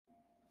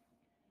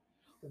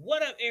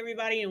What up,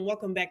 everybody, and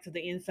welcome back to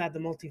the Inside the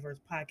Multiverse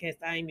podcast.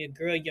 I am your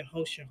girl, your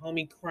host, your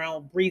homie,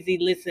 Crown Breezy.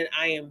 Listen,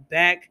 I am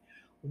back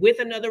with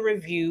another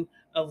review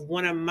of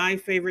one of my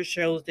favorite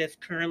shows that's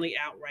currently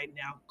out right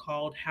now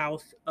called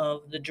House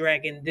of the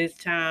Dragon. This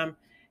time,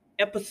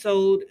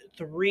 episode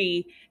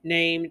 3,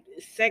 named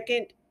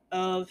Second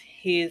of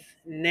His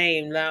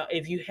Name. Now,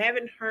 if you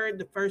haven't heard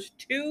the first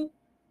two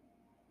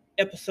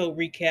episode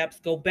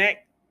recaps, go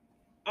back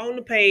on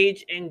the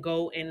page and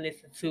go and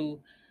listen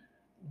to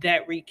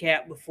that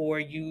recap before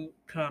you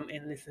come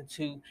and listen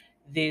to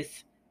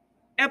this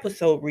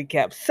episode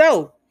recap.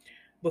 So,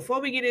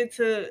 before we get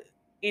into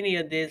any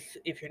of this,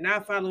 if you're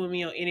not following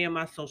me on any of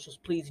my socials,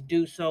 please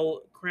do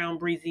so. Crown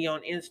Breezy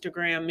on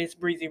Instagram, Miss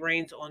Breezy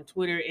Reigns on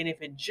Twitter. And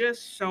if it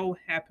just so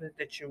happens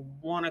that you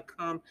want to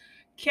come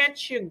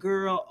catch your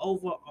girl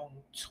over on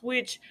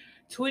Twitch,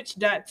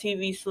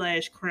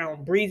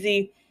 twitch.tv/Crown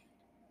Breezy.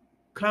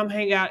 Come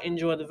hang out,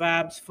 enjoy the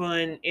vibes,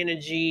 fun,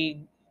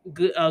 energy,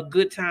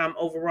 good time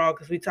overall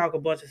because we talk a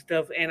bunch of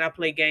stuff and I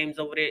play games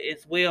over there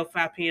as well.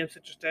 5 p.m.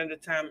 Central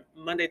Standard Time,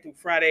 Monday through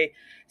Friday.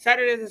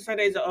 Saturdays and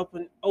Sundays are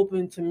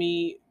open to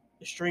me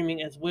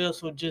streaming as well.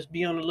 So just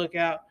be on the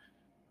lookout.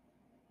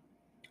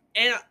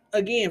 And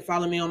again,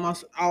 follow me on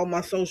all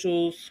my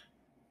socials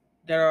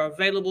that are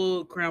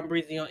available. Crown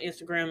Breezy on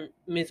Instagram,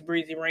 Miss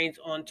Breezy Reigns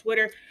on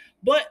Twitter.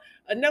 But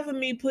enough of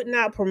me putting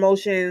out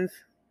promotions.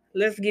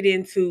 Let's get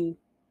into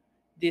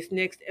this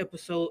next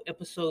episode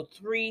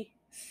 3,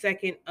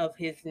 Second of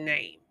His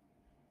Name.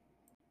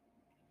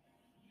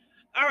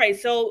 All right,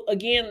 so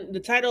again, the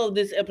title of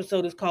this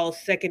episode is called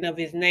Second of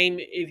His Name.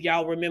 If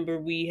y'all remember,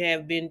 we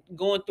have been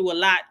going through a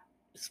lot,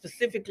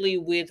 specifically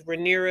with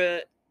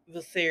Rhaenyra,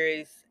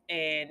 Viserys,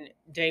 and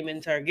Daemon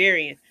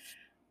Targaryen.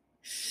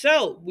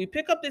 So we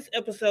pick up this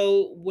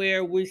episode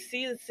where we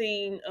see the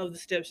scene of the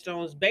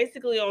Stepstones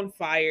basically on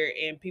fire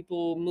and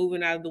people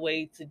moving out of the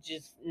way to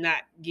just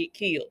not get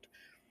killed.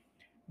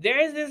 There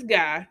is this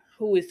guy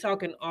who is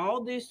talking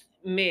all this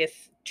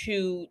mess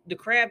to the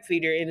crab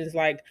feeder and is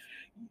like,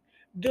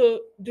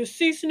 the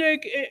sea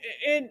snake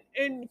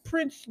and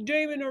Prince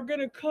Daemon are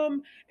gonna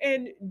come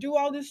and do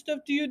all this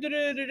stuff to you.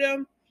 Da-da-da-da.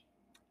 And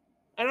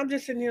I'm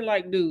just sitting here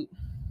like, dude,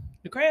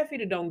 the crab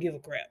feeder don't give a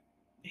crap.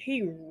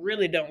 He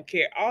really don't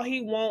care. All he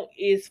want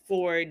is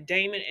for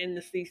Daemon and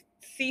the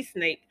sea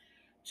snake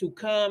to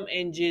come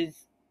and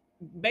just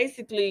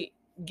basically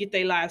get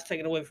their lives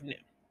taken away from them.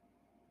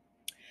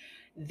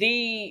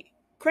 The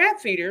crab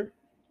feeder,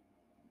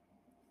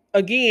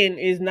 again,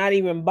 is not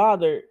even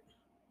bothered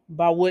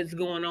by what's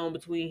going on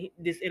between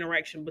this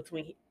interaction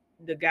between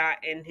the guy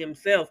and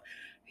himself.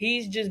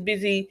 He's just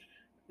busy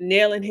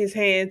nailing his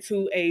hand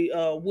to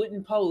a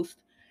wooden post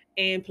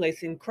and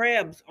placing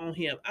crabs on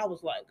him. I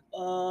was like,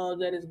 oh,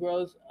 that is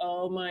gross.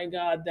 Oh my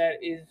God,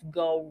 that is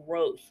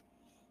gross.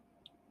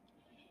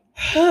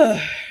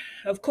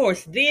 Of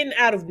course, then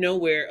out of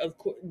nowhere, of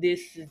course,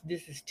 this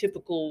is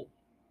typical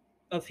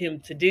of him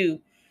to do.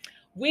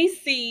 We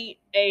see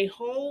a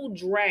whole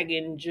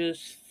dragon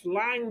just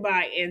flying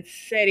by and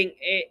setting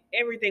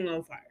everything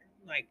on fire.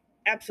 Like,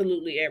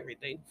 absolutely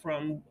everything.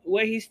 From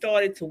where he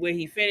started to where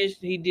he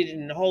finished, he did it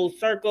in the whole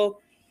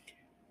circle.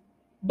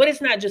 But it's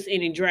not just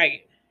any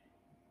dragon.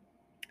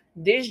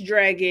 This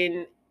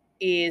dragon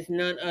is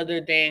none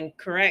other than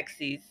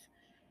Caraxes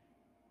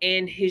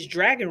and his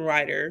dragon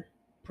rider,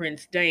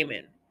 Prince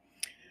Daemon.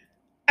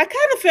 I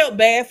kind of felt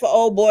bad for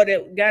old boy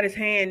that got his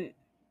hand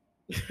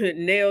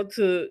nailed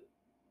to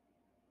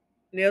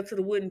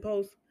the wooden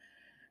post,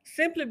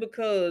 simply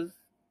because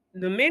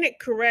the minute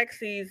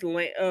Caraxes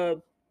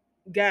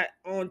got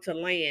onto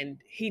land,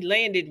 he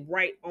landed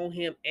right on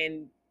him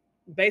and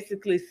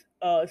basically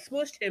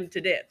smushed him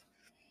to death.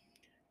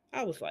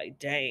 I was like,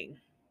 dang,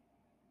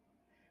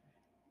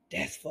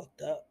 that's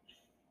fucked up.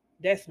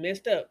 That's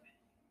messed up.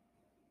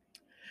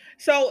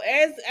 So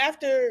as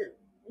after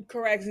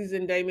Caraxes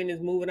and Daemon is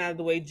moving out of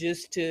the way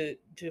just to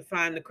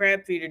find the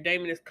crab feeder,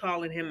 Daemon is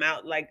calling him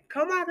out like,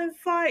 come out and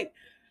fight.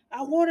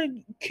 I want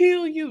to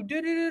kill you.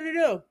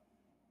 Da-da-da-da-da.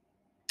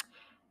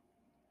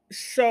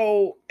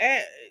 So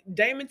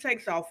Daemon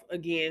takes off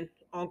again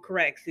on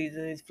Caraxes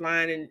and he's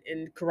flying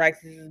and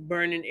Caraxes is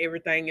burning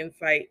everything in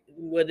sight,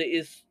 whether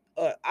it's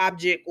an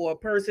object or a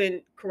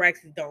person.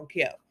 Caraxes don't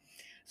care.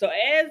 So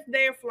as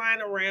they're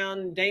flying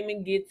around,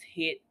 Daemon gets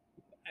hit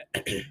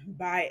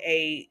by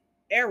a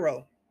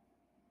arrow.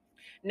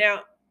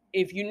 Now,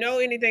 if you know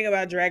anything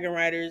about dragon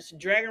riders,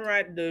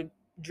 the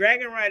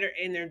dragon rider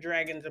and their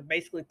dragons are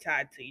basically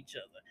tied to each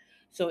other.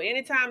 So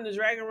anytime the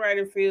dragon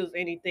rider feels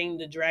anything,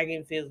 the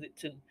dragon feels it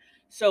too.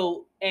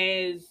 So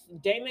as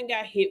Daemon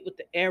got hit with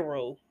the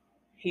arrow,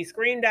 he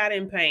screamed out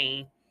in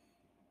pain,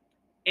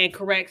 and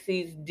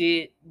Caraxes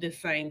did the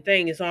same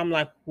thing. And so I'm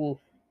like, whoa,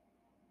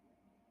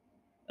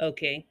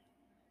 okay,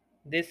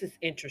 this is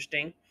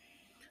interesting.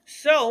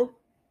 So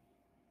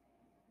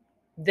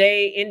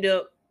they end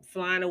up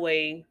flying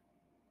away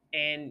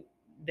and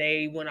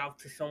they went off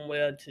to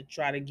somewhere to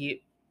try to get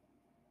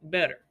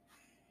better.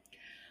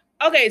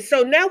 Okay,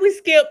 so now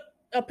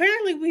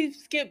apparently we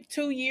skipped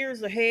 2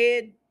 years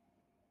ahead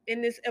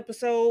in this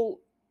episode.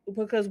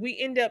 because we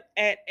end up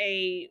at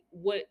a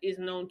what is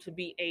known to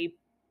be a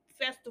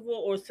festival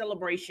or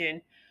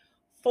celebration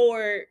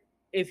for,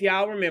 if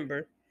y'all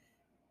remember,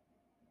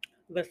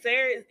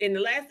 Viserys in the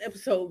last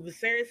episode,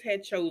 Viserys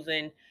had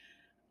chosen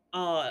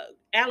uh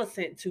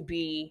Alicent to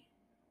be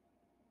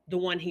the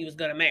one he was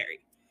gonna marry.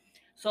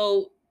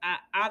 So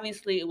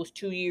obviously, it was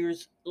 2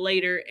 years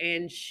later,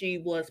 and she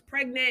was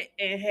pregnant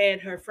and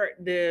had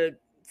the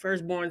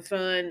firstborn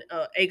son,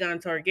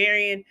 Aegon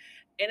Targaryen.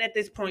 And at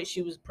this point,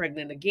 she was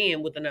pregnant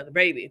again with another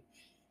baby.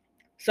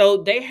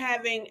 So they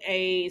having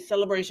a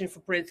celebration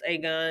for Prince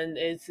Aegon.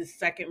 It's his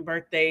second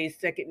birthday,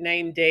 second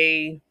name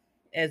day,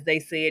 as they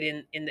said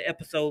in the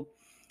episode.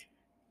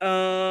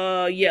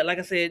 Yeah, like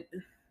I said,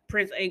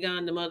 Prince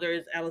Aegon, the mother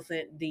is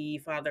Alicent, the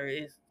father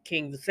is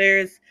King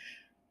Viserys.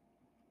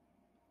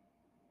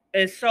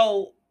 And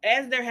so,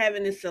 as they're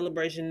having this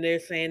celebration, they're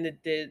saying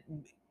that the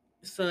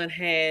son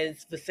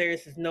has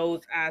Viserys'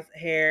 nose, eyes,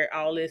 hair,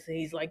 all this, and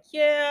he's like,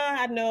 "Yeah,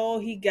 I know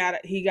he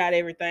got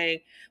everything,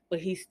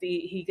 but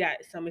he got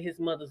some of his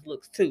mother's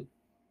looks too."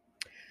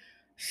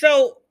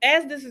 So,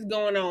 as this is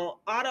going on,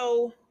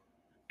 Otto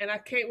and I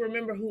can't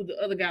remember who the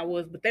other guy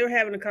was, but they were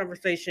having a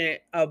conversation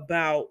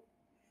about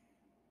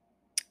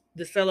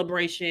the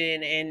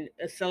celebration and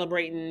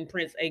celebrating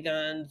Prince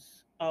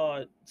Aegon's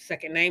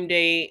second name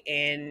day,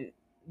 and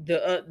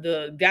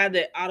the guy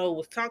that Otto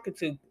was talking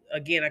to,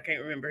 again I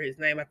can't remember his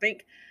name. I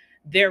think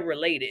they're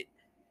related.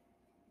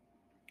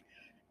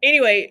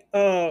 Anyway,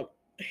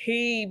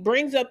 he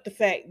brings up the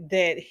fact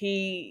that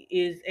he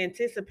is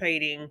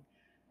anticipating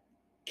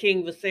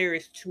King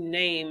Viserys to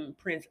name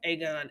Prince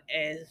Aegon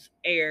as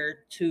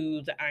heir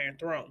to the Iron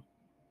Throne.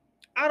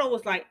 Otto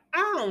was like,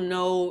 I don't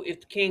know if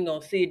the king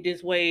gonna see it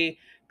this way,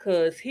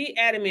 because he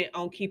adamant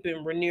on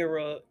keeping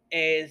Rhaenyra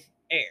as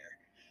heir.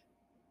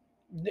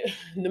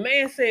 The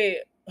man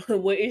said,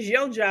 well, it's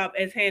your job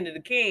as hand of the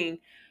king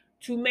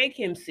to make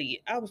him see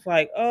it. I was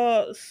like,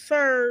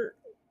 sir,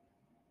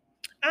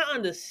 I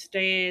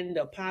understand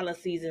the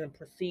policies and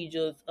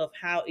procedures of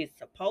how it's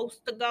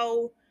supposed to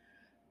go,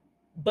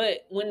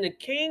 but when the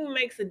king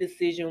makes a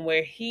decision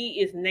where he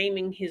is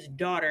naming his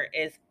daughter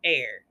as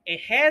heir and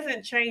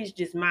hasn't changed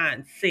his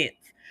mind since,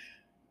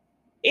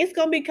 it's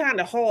gonna be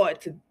kind of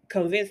hard to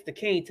convince the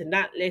king to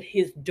not let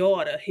his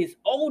daughter, his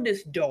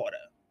oldest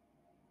daughter,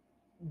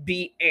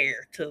 be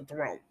heir to the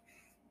throne.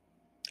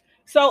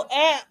 So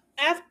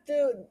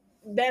after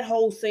that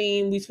whole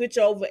scene, we switch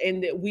over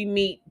and we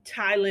meet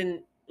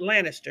Tywin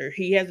Lannister.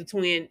 He has a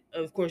twin.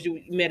 Of course,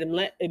 you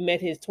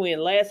met his twin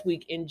last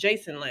week in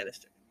Jason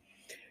Lannister.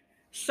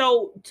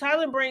 So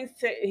Tywin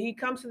he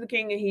comes to the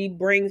king and he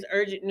brings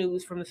urgent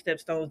news from the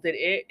Stepstones that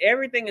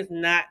everything is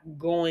not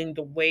going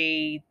the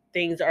way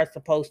things are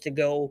supposed to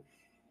go,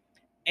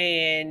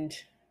 and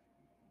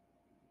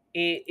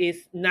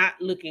it's not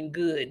looking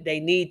good. They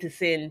need to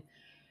send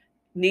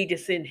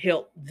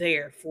help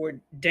there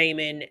for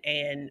Damon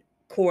and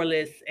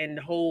Corlys and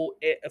the whole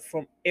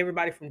from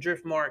everybody from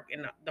Driftmark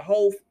and the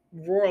whole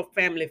royal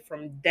family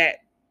from that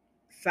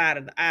side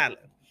of the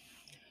island.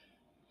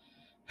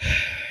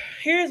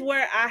 Here's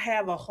where I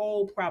have a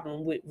whole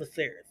problem with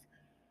Viserys.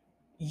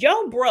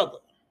 Your brother,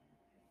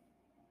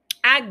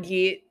 I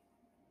get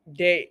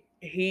that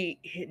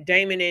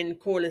Damon and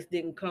Corlys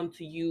didn't come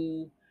to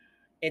you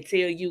and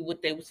tell you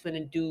what they was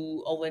finna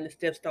do over in the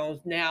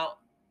Stepstones. Now,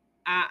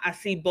 I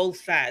see both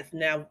sides.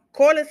 Now,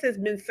 Corlys has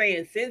been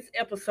saying since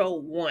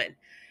episode 1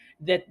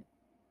 that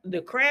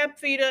the crab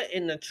feeder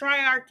and the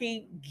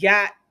triarchy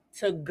got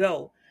to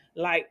go.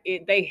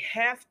 They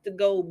have to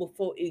go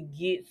before it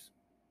gets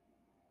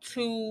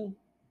too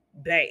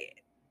bad.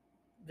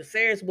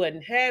 Viserys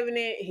wasn't having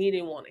it. He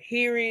didn't want to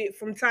hear it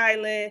from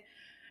Thailand.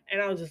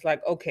 And I was just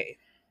like, okay.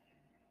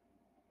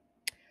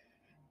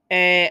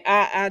 And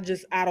I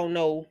don't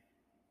know.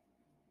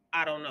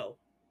 I don't know.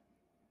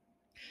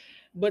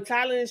 But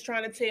Thailand is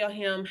trying to tell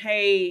him,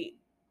 hey,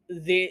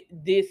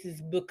 this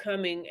is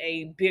becoming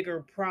a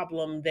bigger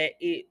problem that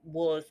it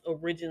was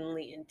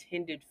originally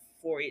intended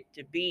for it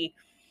to be.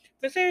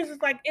 Viserys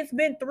is like, it's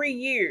been 3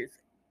 years.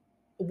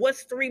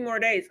 What's 3 more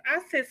days?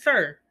 I said,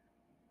 sir,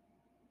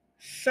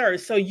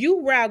 so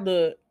you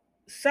rather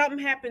something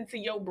happen to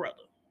your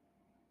brother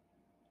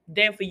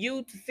than for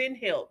you to send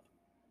help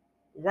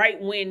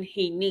right when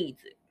he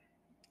needs it.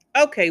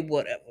 Okay,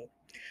 whatever.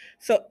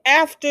 So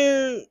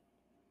after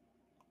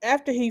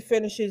he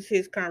finishes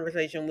his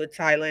conversation with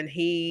Thailand,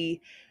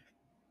 he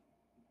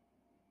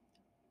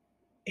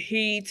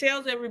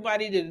tells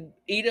everybody to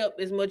eat up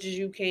as much as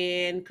you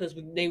can because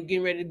they were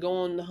getting ready to go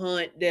on the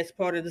hunt. That's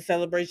part of the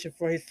celebration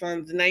for his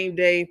son's name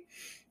day.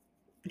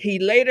 He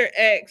later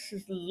asks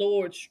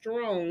Lord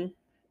Strong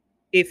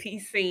if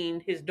he's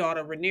seen his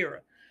daughter Rhaenyra.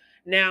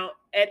 Now,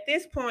 at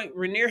this point,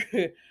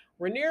 Rhaenyra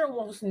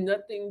wants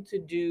nothing to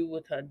do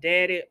with her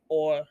daddy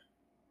or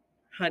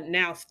her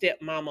now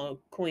stepmama,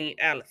 Queen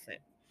Alicent.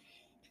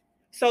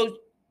 So,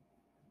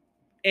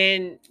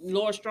 and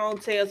Lord Strong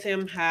tells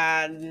him,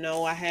 "How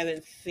no, I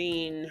haven't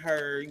seen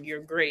her,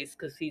 Your Grace,"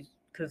 because he's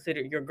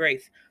considered Your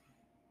Grace.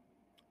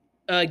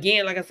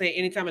 Again, like I said,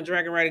 anytime a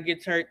dragon rider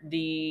gets hurt,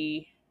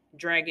 the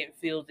dragon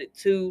feels it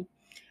too.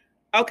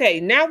 Okay,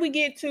 now we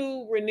get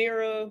to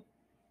Rhaenyra.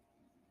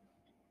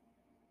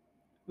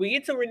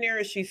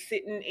 She's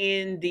sitting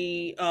in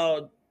the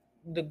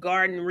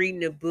garden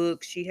reading a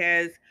book. She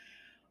has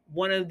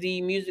one of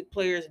the music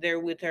players there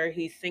with her.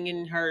 He's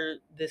singing her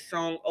the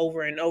song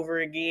over and over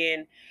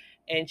again,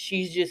 and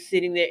she's just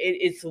sitting there.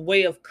 It's a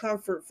way of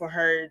comfort for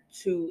her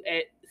to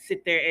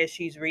sit there as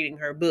she's reading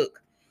her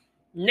book.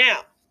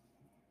 Now,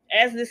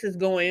 as this is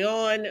going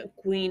on,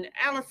 Queen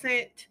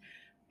Alicent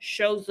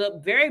shows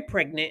up very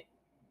pregnant,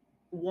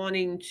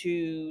 wanting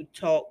to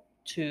talk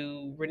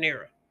to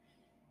Rhaenyra.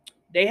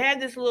 They had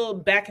this little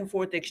back and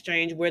forth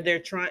exchange where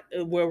where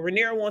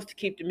Rhaenyra wants to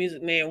keep the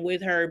music man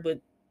with her, but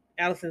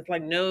Alicent's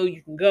like, no,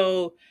 you can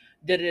go,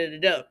 da da da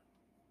da.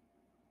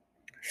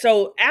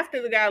 So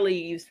after the guy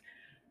leaves,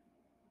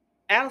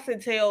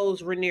 Alicent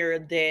tells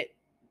Rhaenyra that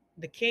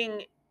the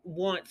king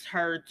wants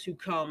her to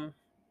come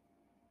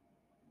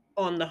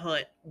on the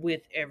hunt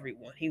with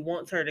everyone. He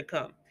wants her to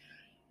come.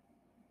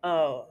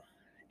 Uh,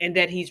 and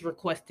that he's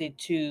requested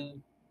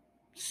to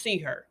see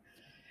her.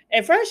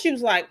 At first she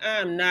was like,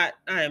 I am not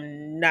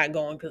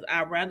going because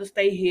I'd rather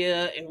stay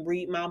here and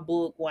read my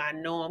book where I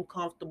know I'm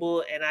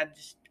comfortable and I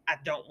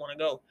don't want to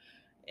go.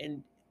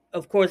 And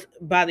of course,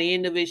 by the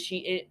end of it,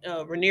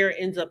 Rhaenyra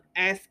ends up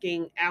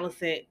asking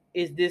Alicent,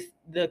 "Is this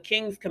the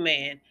king's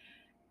command?"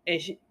 And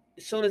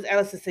as soon as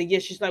Alicent said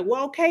yes, she's like,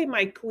 "Well, okay,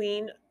 my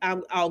queen,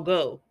 I'll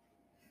go."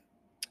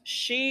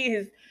 She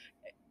is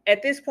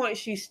at this point.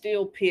 She's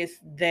still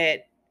pissed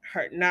that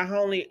her not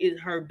only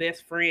is her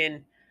best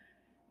friend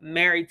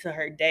married to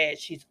her dad,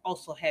 she's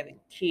also having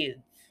kids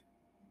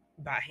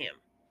by him.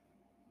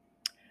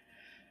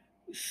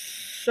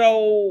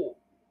 So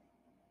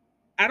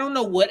I don't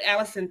know what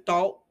Alicent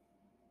thought.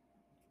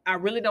 I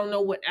really don't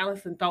know what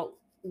Alicent thought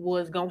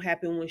was gonna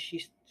happen when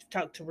she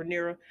talked to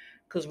Rhaenyra,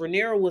 because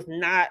Rhaenyra was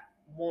not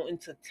wanting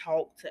to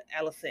talk to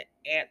Alicent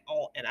at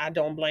all, and I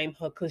don't blame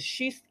her because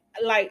she's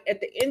like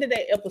at the end of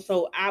that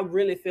episode, I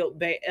really felt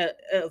bad.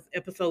 Of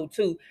episode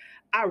 2,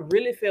 I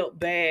really felt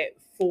bad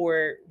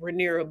for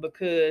Rhaenyra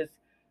because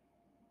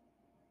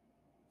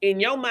in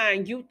your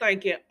mind you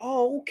thinking,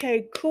 oh,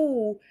 okay,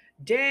 cool,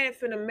 dad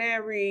finna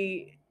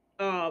marry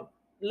uh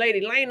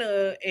Lady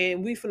Lena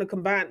and we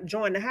finna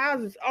join the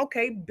houses.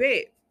 Okay,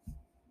 bet.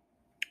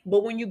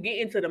 But when you get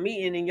into the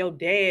meeting and your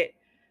dad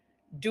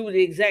do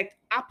the exact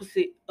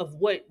opposite of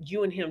what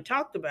you and him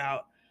talked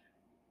about,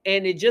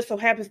 and it just so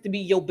happens to be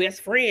your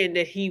best friend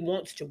that he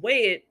wants to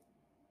wed,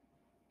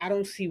 I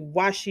don't see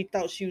why she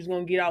thought she was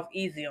gonna get off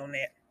easy on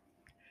that.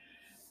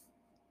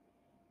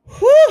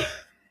 Whew.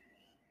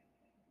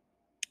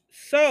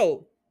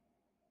 So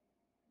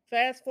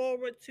fast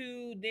forward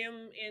to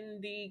them in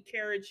the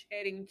carriage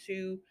heading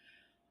to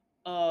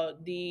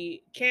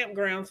the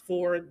campgrounds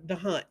for the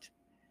hunt.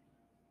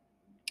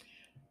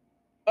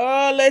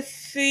 Let's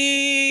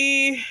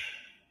see.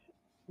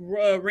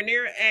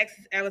 Rhaenyra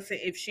asks Alicent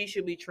if she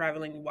should be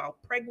traveling while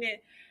pregnant,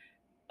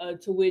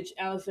 to which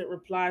Alicent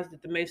replies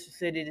that the maester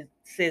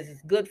says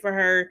it's good for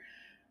her,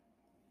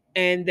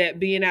 and that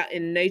being out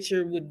in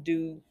nature would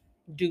do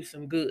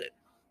some good.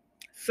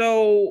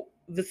 So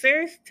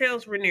Viserys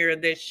tells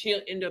Rhaenyra that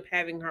she'll end up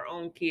having her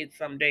own kids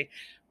someday,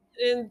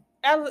 and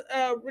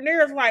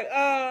Rhaenyra's like,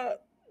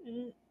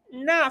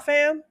 nah,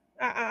 fam.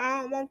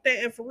 I don't want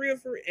that. And for real,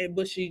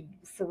 but she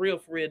for real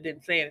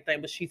didn't say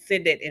anything, but she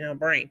said that in her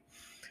brain.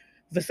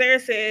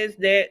 Viserys says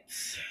that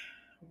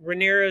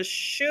Rhaenyra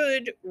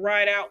should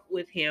ride out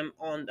with him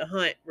on the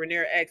hunt.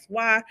 Rhaenyra asks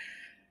why,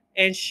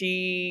 and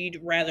she'd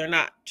rather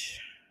not.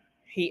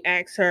 He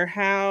asks her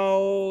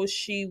how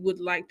she would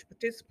like to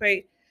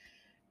participate,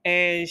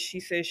 and she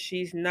says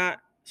she's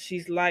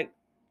like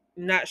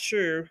not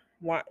sure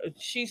why.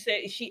 She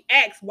said she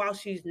asks while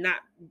she's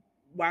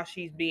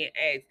being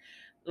asked,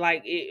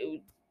 like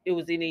it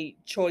was any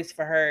choice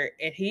for her,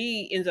 and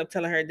he ends up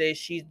telling her that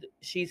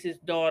she's his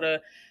daughter,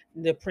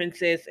 the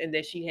princess, and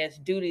that she has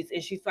duties,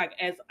 and she's like,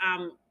 as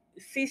I'm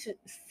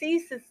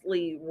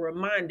ceaselessly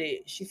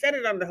reminded. She said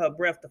it under her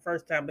breath the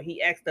first time, but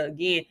he asked her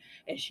again,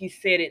 and she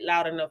said it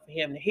loud enough for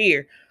him to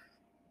hear,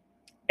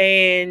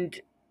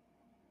 and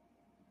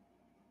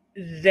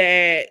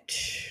that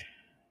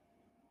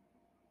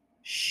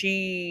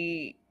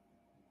she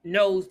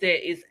knows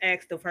that it's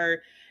asked of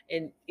her,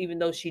 and even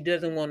though she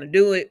doesn't want to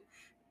do it,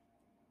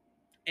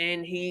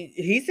 and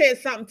he said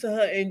something to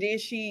her, and then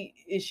she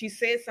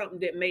said something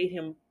that made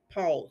him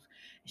pause.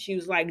 She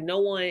was like, no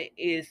one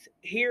is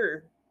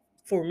here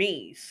for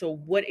me, so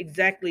what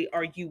exactly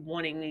are you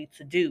wanting me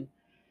to do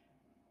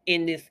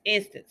in this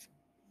instance?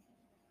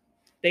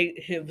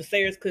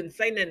 Viserys couldn't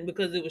say nothing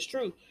because it was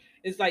true.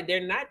 It's like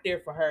they're not there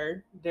for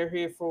her, they're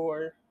here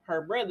for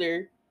her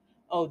brother.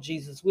 Oh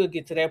Jesus, we'll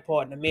get to that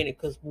part in a minute,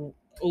 because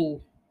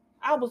ooh,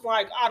 I was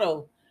like,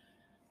 Otto,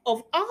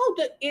 of all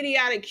the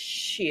idiotic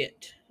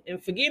shit,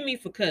 and forgive me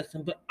for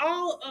cussing, but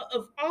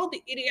of all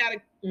the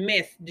idiotic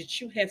mess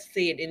that you have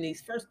said in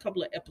these first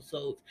couple of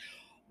episodes,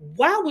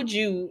 why would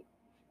you?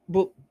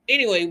 But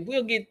anyway,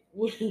 we'll get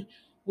to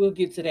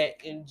that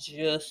in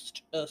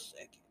just a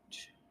second.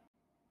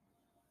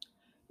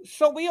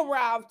 So we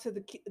arrived to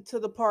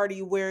the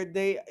party where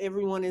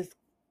everyone is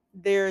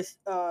there's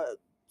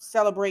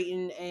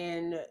celebrating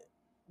and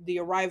the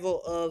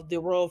arrival of the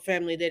royal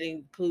family that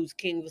includes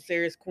King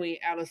Viserys, Queen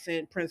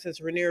Alicent, Princess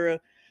Rhaenyra,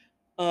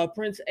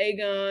 Prince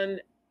Aegon,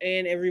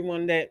 and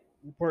everyone that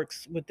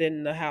works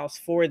within the house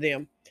for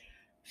them.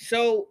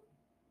 So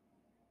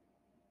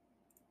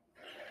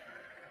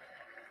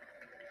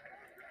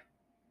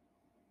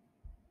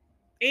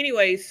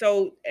anyway,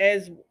 so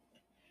as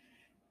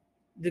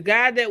the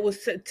guy that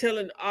was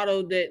telling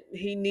Otto that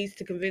he needs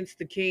to convince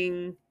the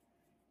king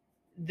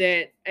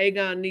that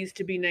Aegon needs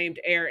to be named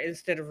heir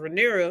instead of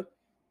Rhaenyra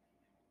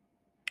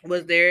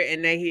was there,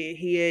 and that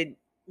he had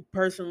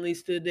personally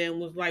stood there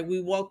and was like,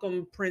 "We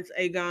welcome Prince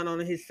Aegon on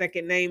his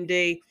second name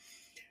day."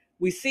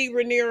 We see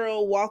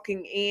Rhaenyra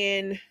walking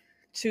in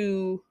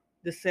to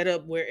the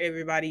setup where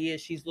everybody is.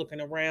 She's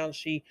looking around.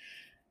 She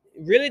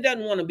really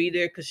doesn't want to be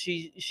there because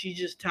she's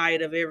just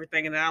tired of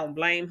everything, and I don't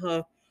blame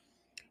her.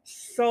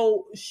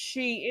 So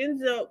she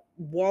ends up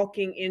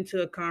walking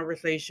into a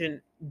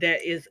conversation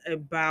that is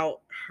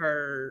about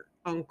her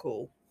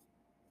uncle,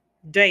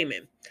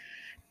 Damon.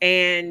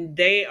 And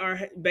they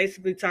are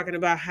basically talking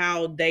about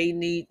how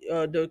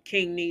the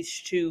king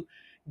needs to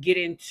get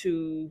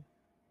into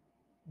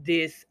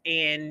this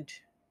and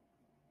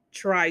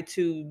try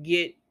to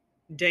get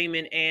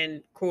Damon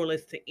and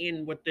Corlys to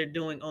end what they're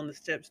doing on the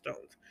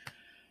stepstones.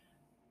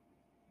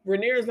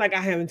 Rhaenyra's like,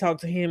 I haven't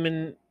talked to him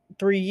in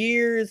 3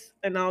 years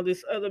and all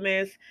this other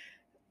mess.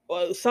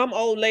 Some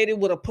old lady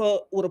with a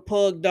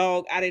pug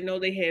dog. I didn't know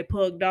they had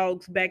pug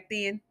dogs back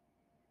then.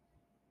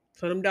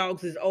 So them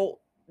dogs is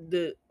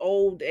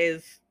old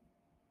as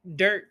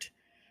dirt.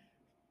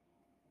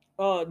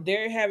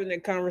 They're having a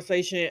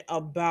conversation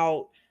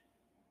about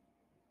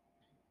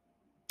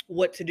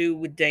what to do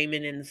with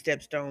Damon and the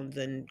Stepstones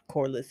and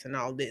Corlys and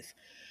all this.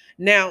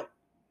 Now,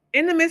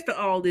 in the midst of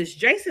all this,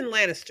 Jason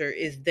Lannister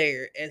is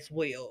there as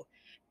well,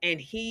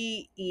 and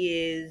he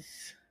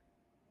is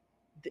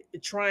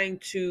trying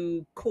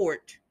to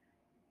court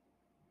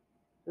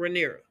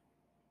Rhaenyra.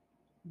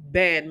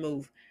 Bad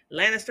move.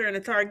 Lannister and a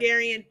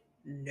Targaryen?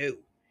 No.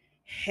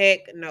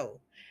 Heck no.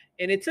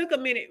 And it took a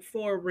minute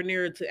for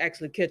Rhaenyra to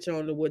actually catch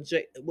on to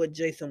what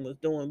Jason was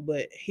doing,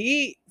 but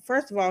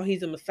first of all,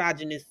 he's a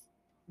misogynist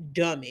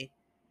dummy.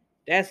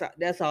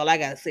 That's all I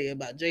gotta say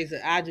about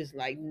Jason. I just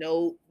like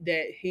know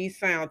that he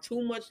sounds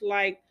too much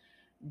like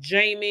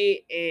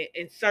Jamie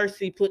and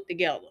Cersei put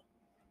together,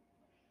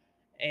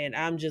 and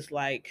I'm just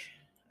like,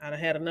 I done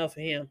had enough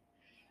of him.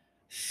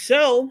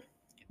 So,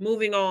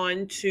 moving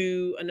on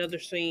to another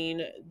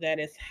scene that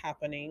is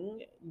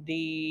happening.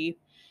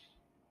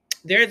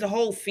 There's a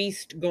whole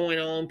feast going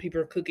on.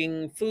 People are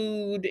cooking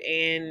food,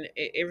 and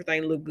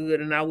everything looked good.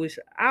 And I wish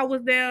I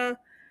was there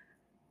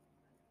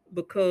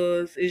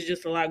because it's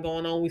just a lot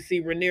going on. We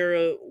see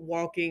Rhaenyra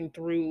walking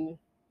through,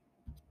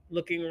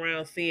 looking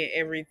around, seeing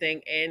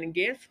everything, and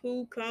guess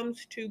who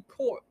comes to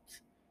court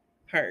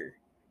her?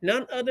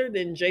 None other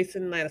than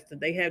Jason Lannister.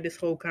 They have this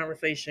whole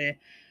conversation,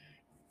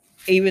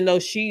 even though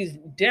she's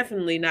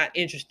definitely not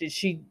interested.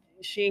 She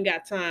ain't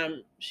got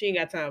time. She ain't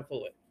got time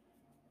for it.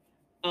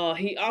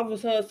 He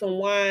offers her some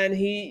wine.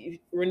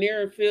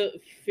 Rhaenyra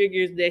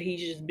figures that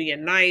he's just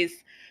being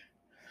nice,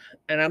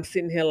 and I'm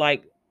sitting here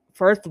like,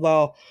 first of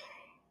all,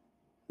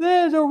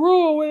 there's a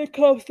rule when it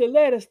comes to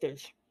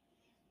Lannisters.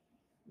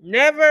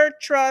 Never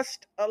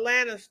trust a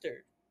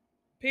Lannister.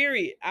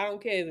 Period. I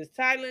don't care if it's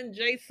Tylen,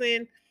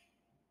 Jason,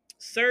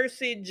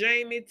 Cersei,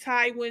 Jamie,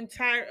 Tyrion,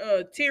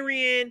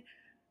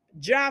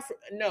 Joffrey.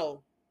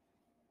 No,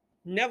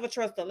 never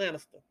trust a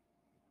Lannister.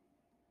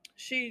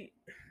 She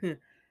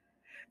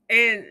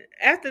and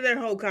after that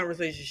whole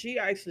conversation, she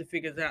actually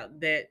figures out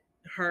that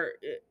her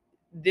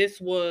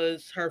this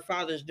was her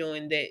father's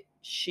doing, that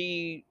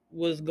she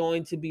was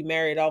going to be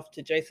married off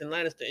to Jason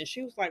Lannister, and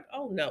she was like,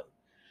 "Oh no!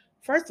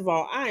 First of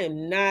all, I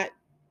am not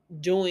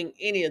doing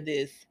any of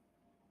this.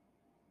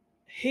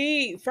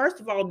 First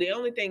of all, the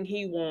only thing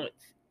he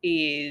wants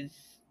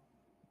is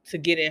to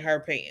get in her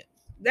pants.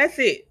 That's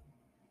it.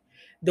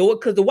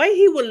 Because the way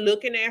he was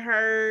looking at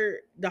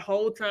her the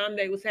whole time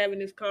they was having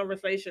this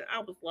conversation, I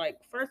was like,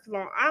 first of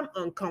all, I'm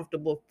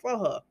uncomfortable for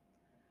her.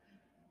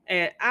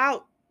 And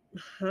out,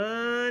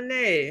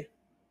 honey.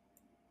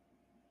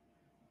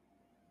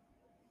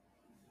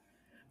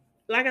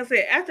 Like I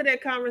said, after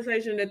that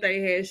conversation that they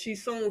had, she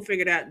soon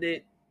figured out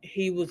that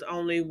he was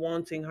only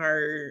wanting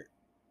her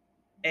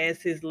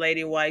as his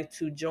lady wife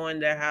to join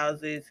their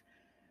houses.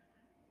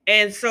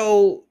 And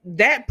so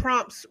that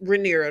prompts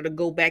Rhaenyra to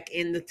go back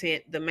in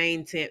the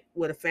main tent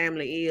where the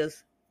family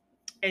is,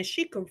 and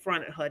she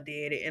confronted her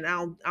daddy, and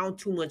I don't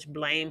too much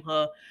blame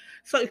her.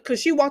 So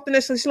because she walked in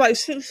there, so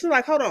she's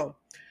like, hold on.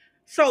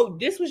 So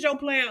this was your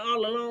plan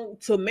all along,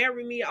 to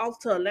marry me off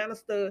to a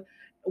Lannister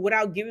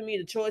without giving me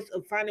the choice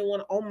of finding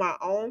one on my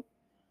own?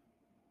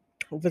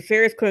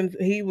 Viserys couldn't.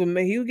 He was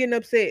getting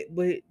upset,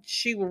 but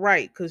she was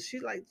right, because she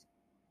like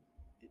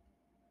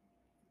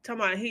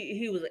talking about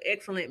he was an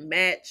excellent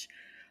match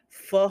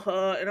for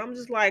her, and I'm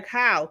just like,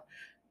 how?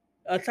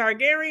 A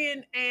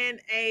Targaryen and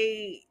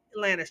a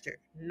Lannister?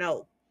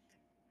 No.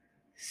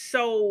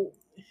 So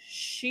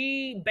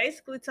she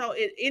basically told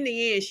it in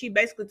the end, she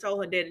basically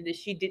told her daddy that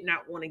she did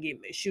not want to get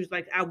married. She was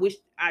like,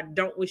 I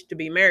don't wish to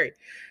be married.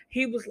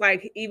 He was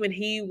like, even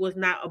he was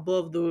not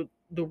above the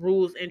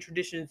rules and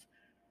traditions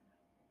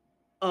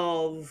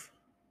of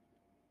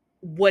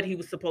what he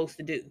was supposed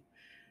to do.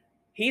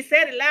 He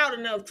said it loud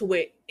enough to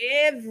where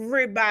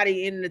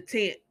everybody in the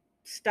tent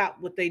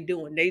stopped what they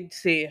doing. They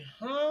said,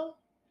 huh?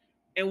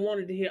 And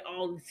wanted to hear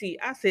all the tea.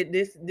 I said,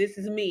 this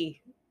is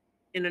me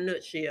in a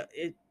nutshell.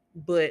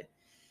 But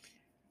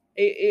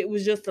it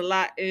was just a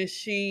lot. And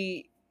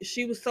she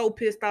was so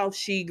pissed off,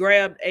 she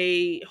grabbed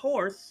a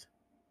horse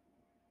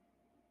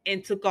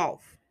and took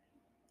off.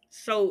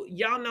 So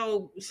y'all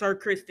know Sir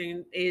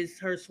Kristen is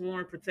her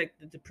sworn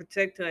protector to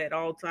protect her at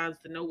all times,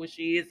 to know where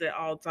she is at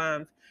all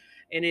times.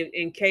 And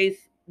in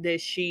case that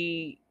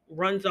she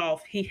runs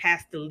off, he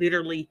has to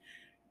literally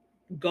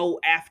go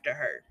after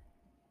her.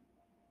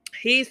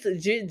 He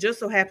just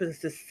so happens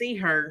to see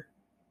her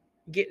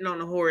getting on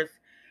the horse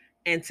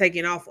and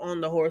taking off on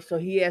the horse. So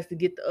he has to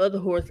get the other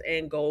horse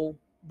and go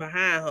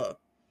behind her.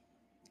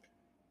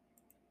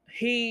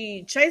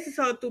 He chases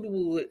her through the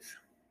woods.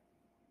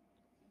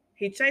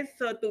 He chases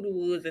her through the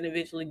woods and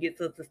eventually gets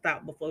her to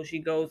stop before she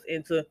goes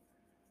into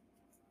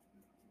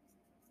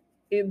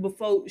it,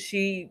 before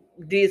she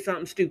did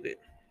something stupid.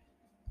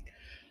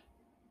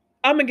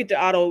 I'm gonna get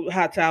to auto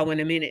hot towel in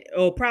a minute,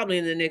 or probably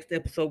in the next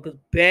episode, because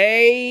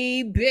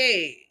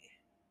baby,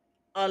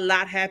 a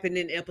lot happened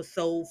in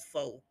episode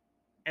 4,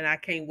 and I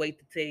can't wait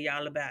to tell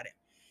y'all about it.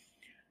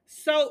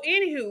 So,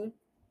 anywho,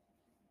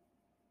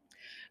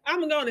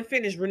 I'm going to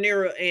finish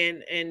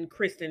Rhaenyra and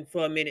Kristen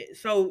for a minute.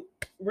 So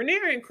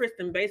Rhaenyra and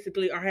Kristen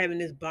basically are having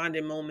this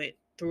bonding moment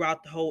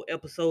throughout the whole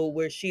episode,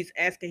 where she's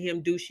asking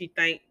him, do she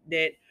think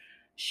that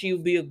she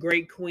would be a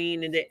great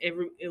queen, and that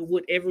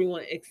would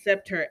everyone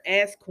accept her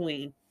as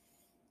queen?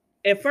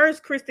 At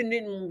first, Kristen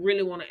didn't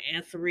really want to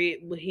answer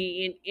it, but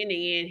he in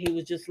the end, he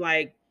was just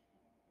like,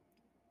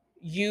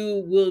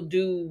 you will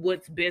do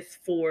what's best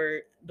for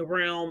the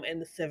realm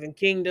and the seven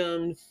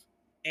kingdoms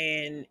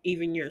and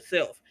even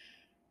yourself,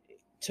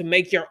 to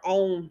make your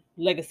own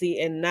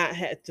legacy and not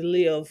have to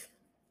live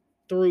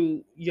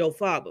through your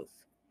father's.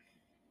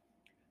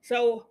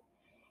 So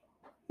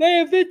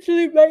they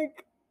eventually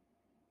make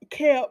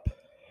camp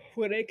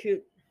where they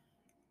could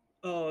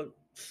uh,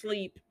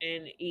 sleep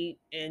and eat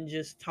and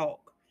just talk.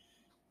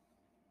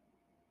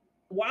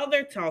 While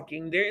they're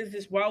talking, there is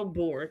this wild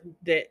boar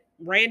that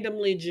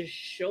randomly just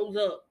shows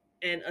up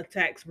and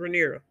attacks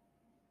Rhaenyra.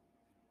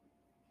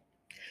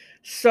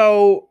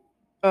 So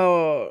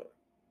uh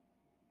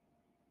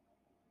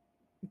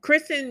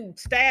Kristen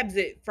stabs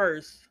it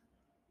first,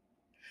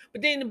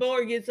 but then the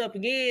boar gets up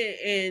again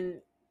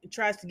and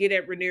tries to get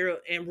at Rhaenyra,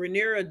 and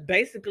Rhaenyra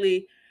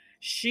basically,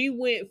 she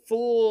went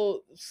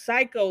full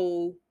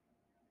psycho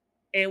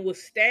and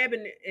was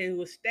stabbing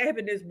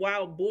this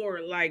wild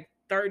boar like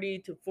 30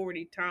 to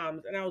 40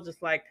 times. And I was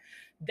just like,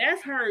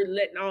 that's her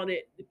letting all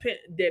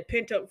that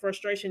pent up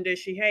frustration that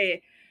she had,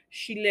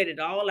 she let it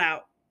all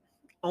out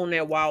on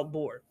that wild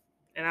boar.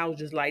 And I was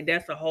just like,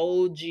 that's a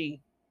whole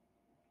G.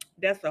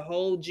 That's a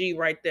whole G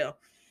right there.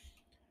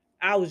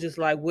 I was just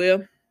like,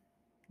 well,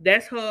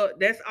 that's her.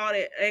 That's all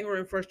that anger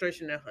and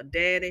frustration that her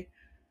daddy,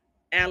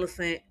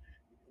 Alicent,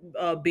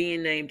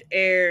 being named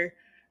heir,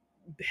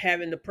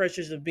 having the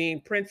pressures of being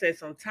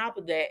princess on top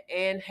of that,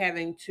 and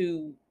having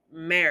to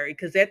marry.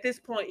 Because at this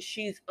point,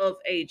 she's of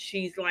age.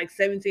 She's like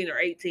 17 or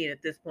 18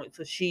 at this point.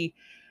 So she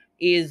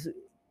is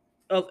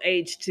of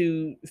age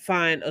to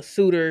find a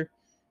suitor,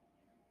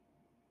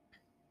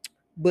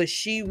 but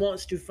she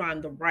wants to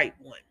find the right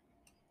one.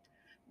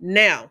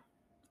 Now,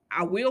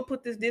 I will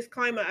put this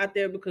disclaimer out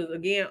there because,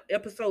 again,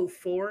 episode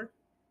 4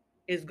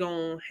 is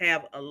going to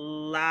have a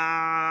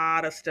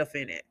lot of stuff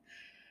in it.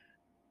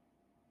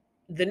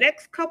 The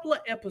next couple of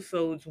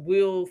episodes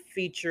will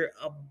feature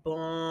a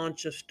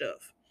bunch of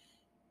stuff,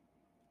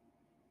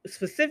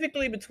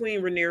 specifically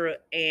between Rhaenyra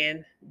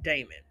and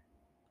Daemon.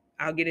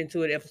 I'll get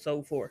into it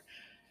episode 4.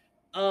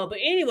 But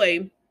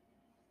anyway,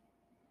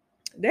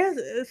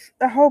 there's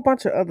a whole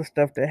bunch of other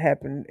stuff that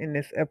happened in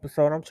this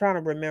episode. I'm trying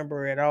to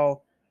remember it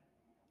all.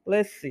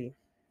 Let's see.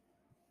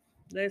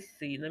 Let's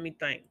see. Let me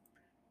think.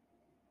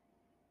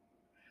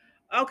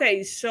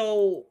 Okay,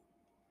 so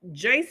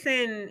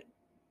Jason,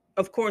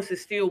 of course,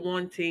 is still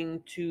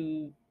wanting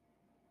to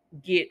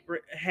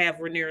have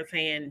Rhaenyra's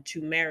hand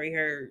to marry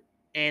her,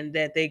 and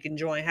that they can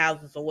join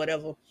houses or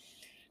whatever.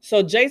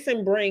 So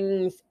Jason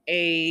brings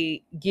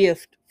a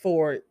gift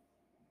for,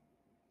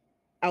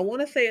 I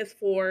want to say it's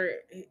for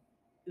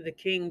the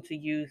king to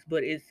use,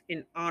 but it's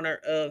in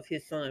honor of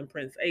his son,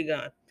 Prince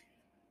Aegon.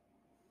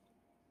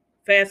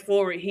 Fast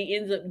forward, he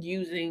ends up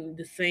using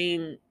the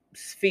same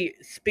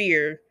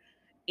spear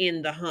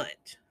in the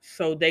hunt.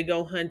 So they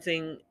go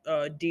hunting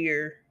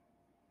deer,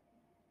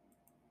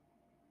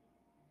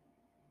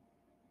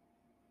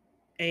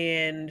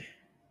 and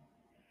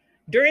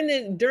during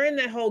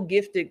that whole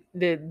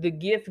the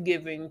gift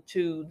giving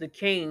to the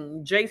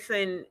king,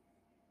 Jason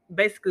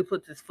basically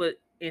puts his foot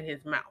in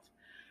his mouth,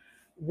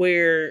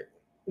 where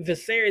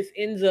Viserys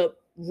ends up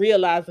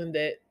realizing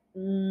that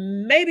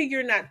maybe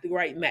you're not the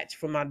right match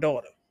for my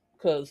daughter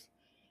because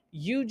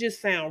you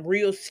just sound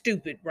real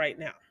stupid right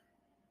now.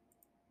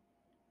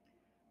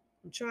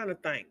 I'm trying to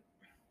think.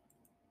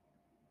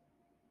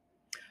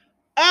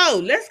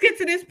 Oh, let's get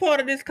to this part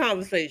of this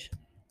conversation.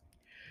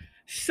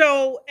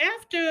 So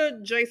after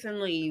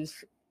Jason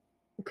leaves,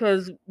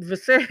 because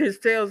Viserys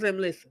tells him,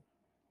 listen,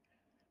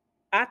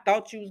 I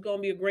thought you was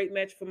gonna be a great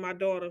match for my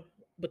daughter,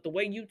 but the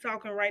way you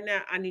talking right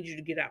now, I need you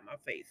to get out my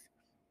face.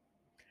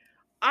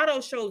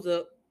 Otto shows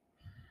up.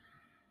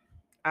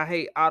 I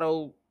hate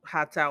Otto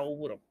Hightower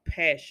with a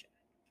passion.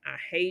 I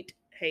hate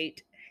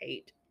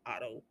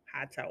Otto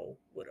Hightower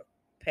with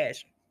a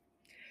passion.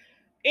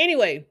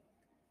 Anyway,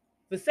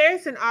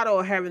 Viserys and Otto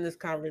are having this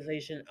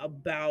conversation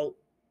about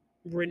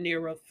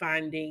Rhaenyra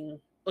finding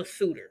a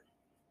suitor.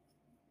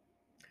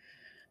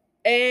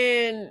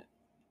 And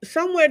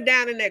somewhere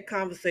down in that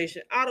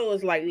conversation, Otto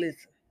is like,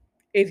 listen,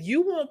 if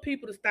you want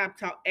people to stop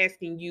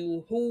asking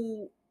you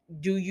who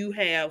do you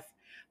have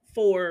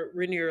for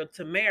Rhaenyra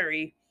to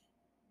marry,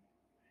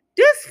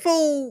 this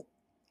fool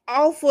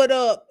offered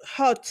up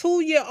her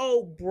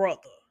 2-year-old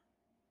brother.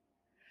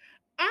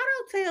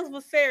 Otto tells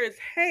Viserys,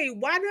 hey,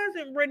 why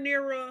doesn't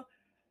Rhaenyra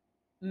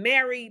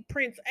marry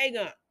Prince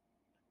Aegon?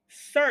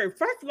 Sir,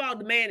 first of all,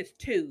 the man is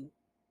 2.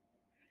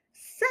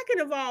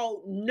 Second of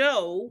all,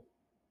 no.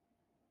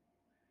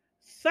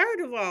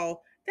 Third of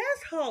all,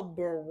 that's her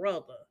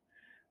brother.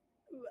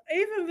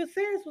 Even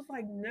Viserys was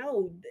like,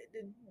 no,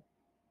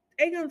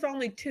 Aegon's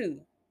only 2.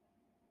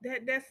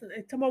 That's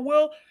talking about,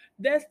 well,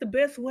 that's the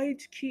best way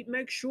to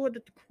make sure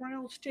that the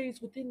crown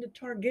stays within the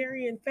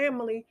Targaryen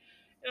family.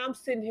 And I'm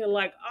sitting here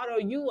like, Otto,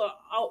 you are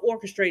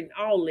orchestrating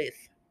all this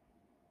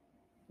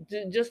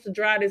just to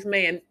drive this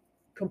man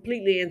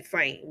completely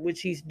insane,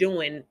 which he's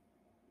doing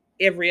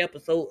every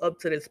episode up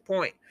to this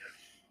point.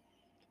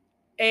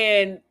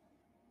 And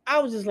I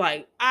was just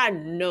like, I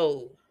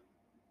know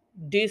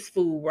this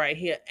fool right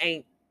here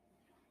ain't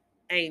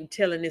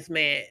telling this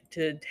man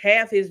to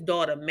have his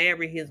daughter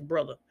marry his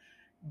brother.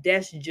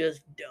 That's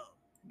just dumb.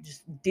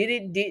 Just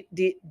did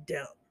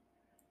dumb.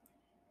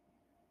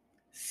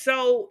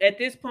 So at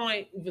this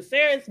point,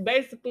 Viserys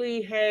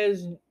basically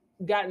has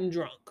gotten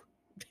drunk.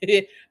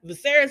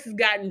 Viserys has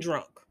gotten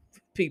drunk.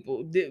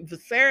 People,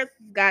 Viserys has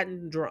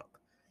gotten drunk.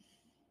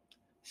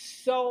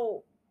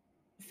 So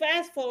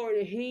fast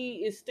forward,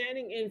 he is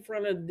standing in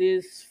front of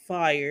this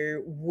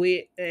fire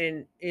with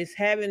and is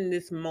having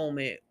this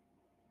moment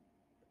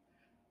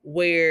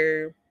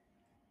where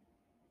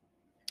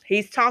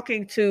he's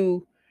talking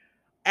to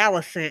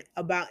Alicent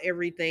about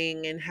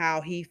everything and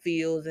how he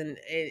feels, and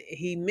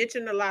he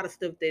mentioned a lot of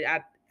stuff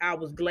that I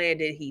was glad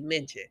that he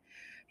mentioned.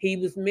 He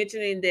was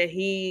mentioning that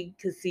he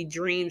could see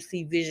dreams,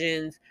 see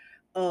visions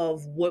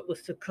of what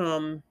was to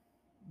come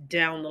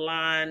down the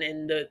line,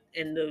 and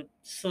the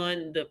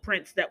son, the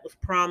prince that was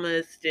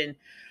promised, and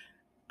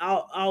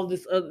all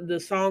this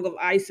the Song of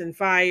Ice and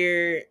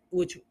Fire,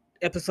 which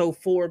episode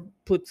 4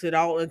 puts it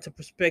all into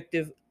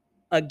perspective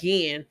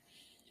again.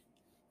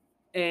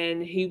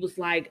 And he was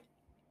like,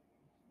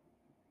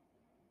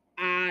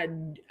 I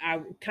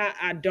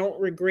I don't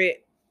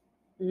regret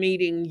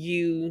meeting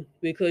you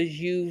because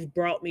you've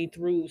brought me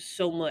through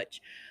so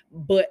much,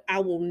 but I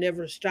will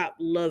never stop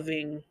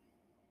loving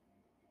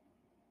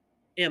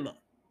Emma,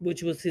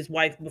 which was his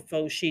wife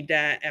before she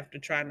died after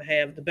trying to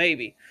have the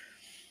baby.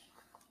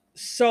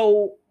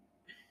 So,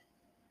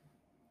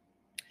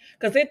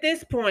 because at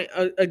this point,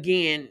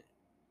 again,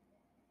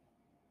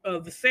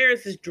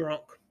 Viserys is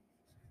drunk,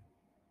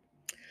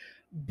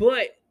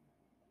 but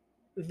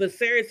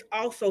Viserys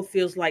also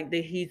feels like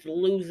that he's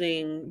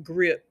losing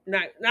grip,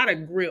 not a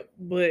grip,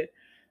 but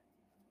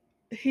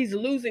he's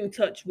losing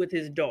touch with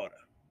his daughter,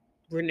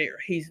 Rhaenyra.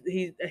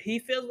 He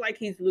feels like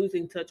he's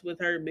losing touch with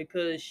her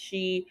because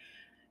she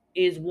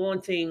is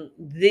wanting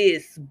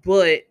this,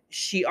 but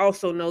she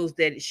also knows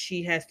that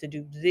she has to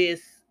do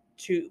this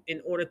to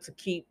in order to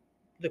keep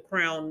the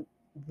crown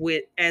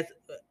with as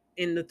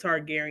in the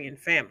Targaryen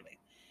family.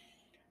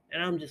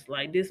 And I'm just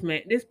like, this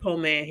poor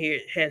man here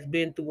has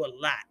been through a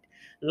lot.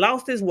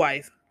 Lost his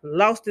wife,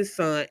 lost his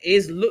son,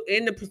 is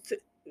in the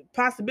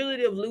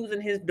possibility of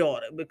losing his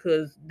daughter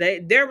because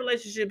their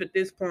relationship at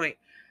this point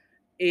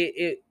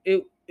it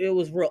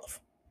was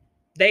rough.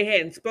 They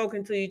hadn't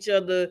spoken to each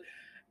other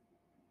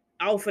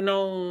off and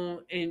on,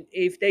 and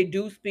if they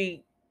do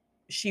speak,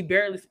 she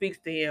barely speaks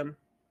to him.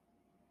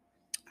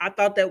 I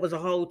thought that was a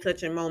whole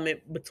touching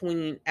moment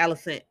between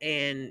Alicent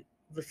and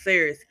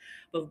Viserys.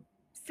 But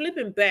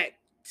flipping back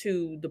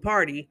to the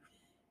party,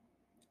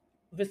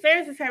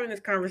 Viserys is having this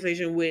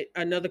conversation with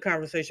another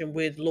conversation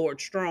with Lord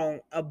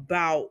Strong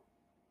about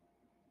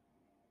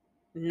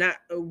not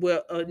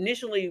well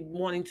initially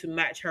wanting to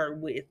match her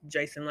with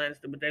Jason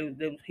Lannister, but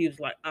he was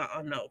like,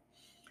 no.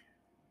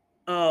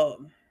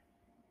 Um,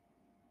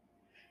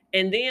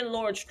 and then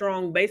Lord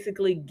Strong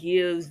basically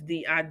gives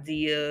the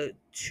idea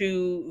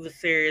to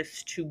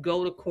Viserys to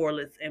go to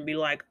Corlys and be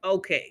like,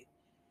 okay,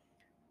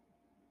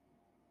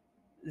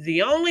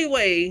 the only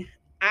way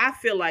I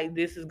feel like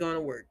this is going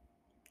to work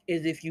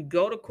is if you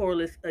go to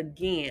Corlys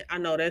again. I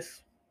know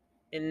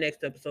in the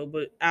next episode,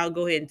 but I'll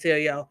go ahead and tell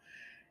y'all.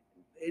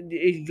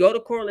 If you go to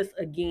Corlys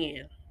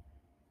again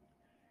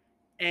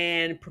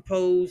and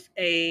propose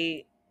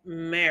a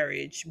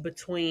marriage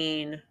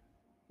between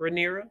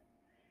Rhaenyra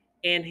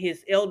and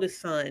his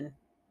eldest son,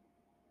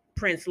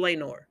 Prince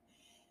Laenor,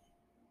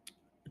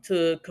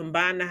 to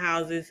combine the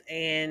houses,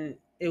 and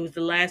it was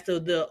the last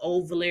of the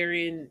old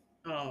Valyrian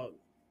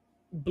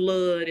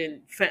blood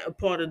and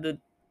part of the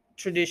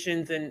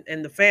traditions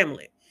and the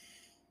family.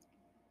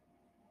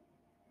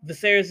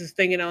 Viserys is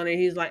thinking on it.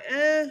 He's like,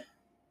 eh.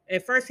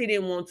 At first, he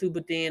didn't want to,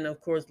 but then,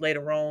 of course,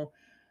 later on,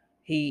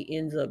 he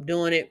ends up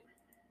doing it.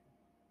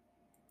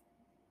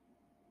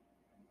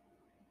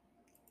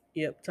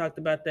 Yep, talked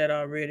about that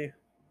already.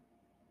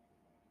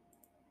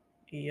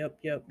 Yep.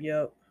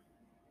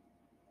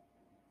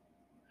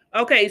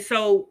 Okay,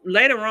 so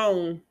later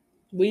on,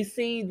 we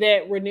see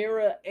that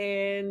Rhaenyra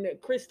and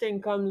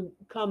Kristen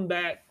come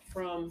back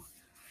from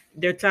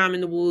their time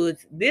in the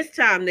woods. This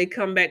time, they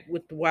come back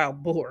with the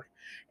wild boar,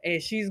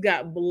 and she's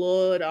got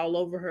blood all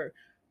over her.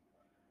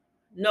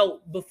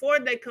 No, before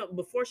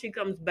she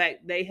comes back,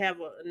 they have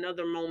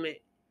another moment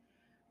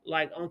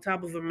like on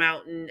top of a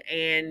mountain,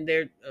 and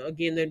they're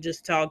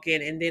just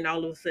talking, and then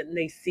all of a sudden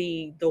they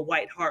see the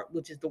white hart,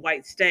 which is the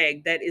white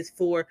stag. That is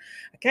for,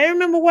 I can't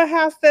remember what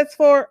house that's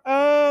for.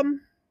 I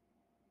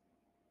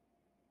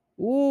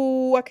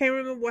can't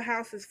remember what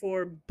house it's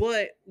for,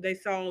 but they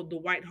saw the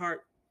white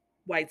hart,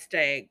 white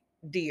stag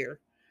deer.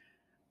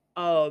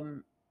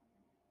 Um,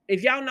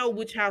 if y'all know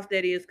which house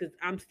that is, because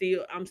I'm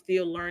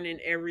still learning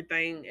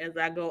everything as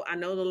I go. I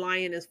know the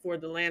lion is for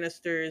the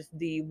Lannisters,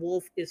 the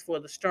wolf is for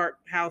the Stark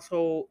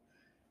household.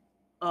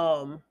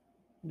 Um,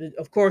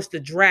 of course, the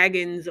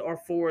dragons are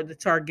for the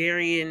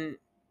Targaryen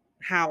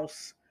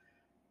house,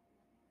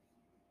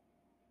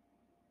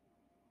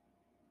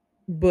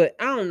 but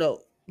I don't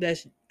know.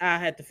 That's I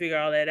had to figure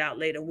all that out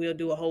later. We'll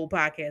do a whole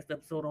podcast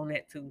episode on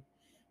that too.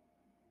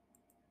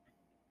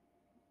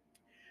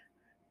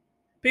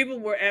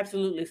 People were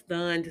absolutely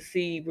stunned to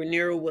see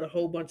Rhaenyra with a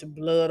whole bunch of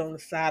blood on the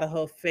side of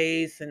her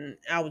face, and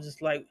I was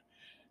just like,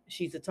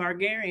 "She's a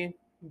Targaryen.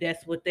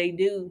 That's what they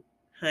do,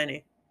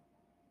 honey."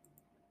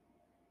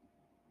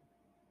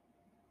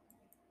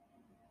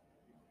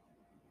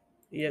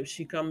 Yep,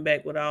 she come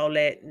back with all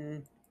that,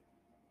 and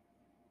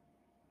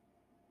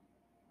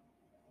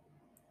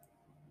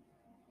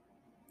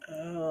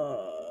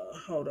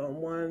hold on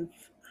one.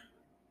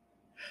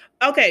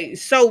 Okay,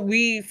 so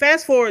we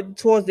fast forward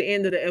towards the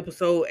end of the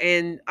episode,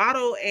 and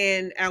Otto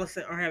and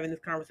Alicent are having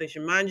this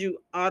conversation. Mind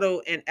you,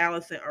 Otto and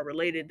Alicent are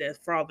related as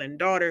father and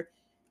daughter.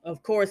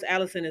 Of course,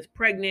 Alicent is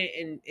pregnant,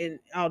 and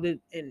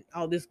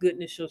all this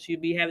goodness, so she'll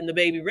be having the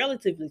baby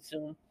relatively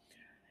soon.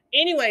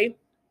 Anyway,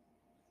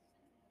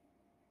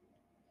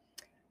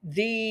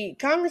 the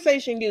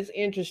conversation gets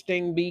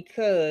interesting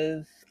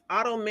because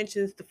Otto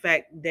mentions the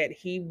fact that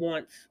he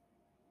wants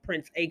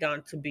Prince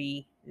Aegon to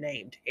be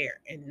named heir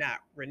and not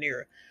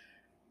Rhaenyra,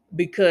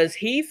 because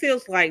he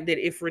feels like that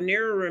if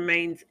Rhaenyra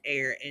remains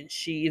heir and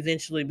she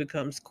eventually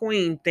becomes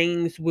queen,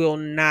 things will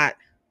not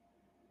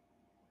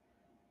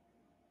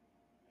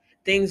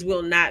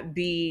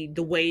be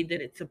the way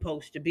that it's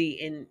supposed to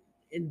be,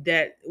 and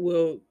that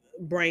will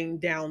bring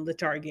down the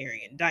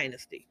Targaryen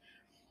dynasty.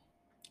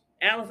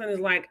 Allison is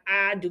like,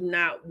 I do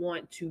not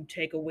want to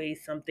take away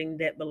something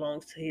that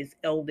belongs to his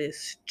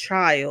eldest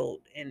child.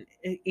 And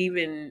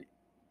even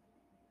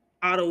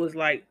Otto is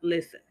like,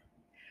 listen,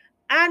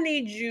 I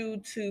need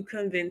you to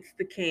convince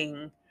the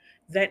king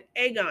that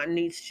Aegon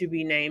needs to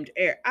be named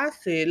heir. I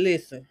said,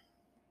 listen,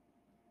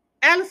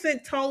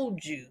 Allison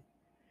told you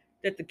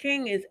that the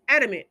king is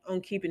adamant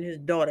on keeping his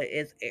daughter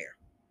as heir.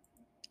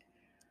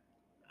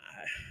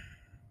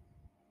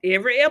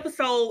 Every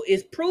episode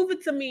is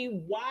proving to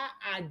me why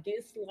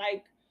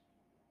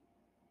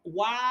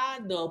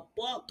the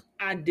fuck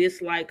I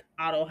dislike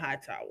Otto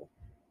Hightower.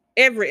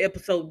 Every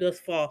episode thus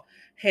far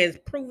has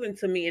proven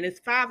to me, and it's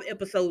 5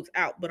 episodes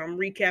out, but I'm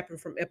recapping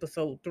from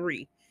episode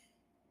 3.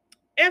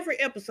 Every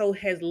episode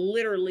has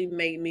literally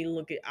made me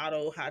look at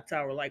Otto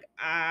Hightower like,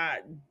 I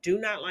do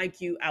not like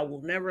you. I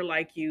will never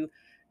like you.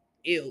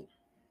 Ew.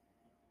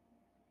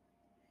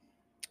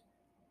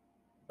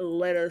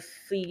 Let us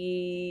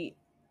see.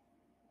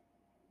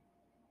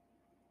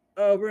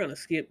 Oh, we're gonna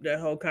skip that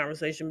whole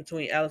conversation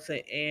between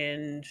Alicent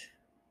and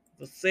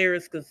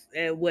Viserys because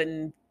it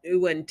wasn't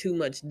too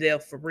much there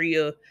for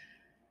real.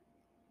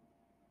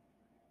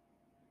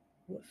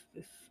 What's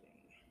this?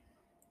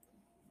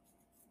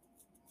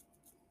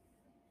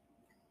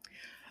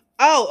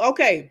 Oh,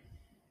 okay.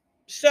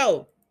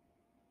 So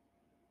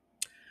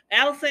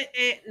Alicent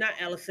and not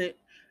Alicent,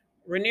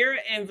 Rhaenyra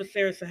and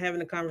Viserys are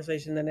having a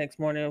conversation the next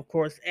morning. Of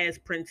course, as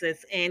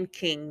princess and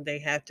king, they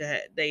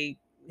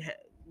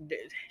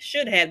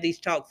should have these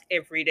talks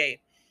every day.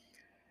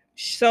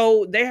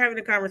 So they're having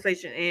a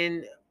conversation,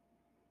 and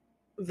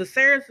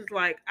Viserys is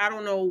like, "I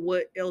don't know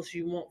what else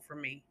you want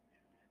from me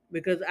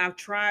because I've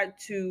tried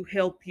to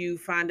help you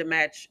find a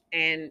match,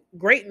 and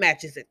great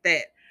matches at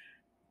that.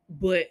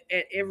 but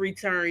at every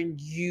turn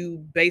you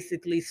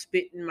basically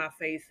spit in my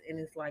face, and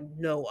it's like,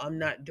 no, I'm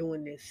not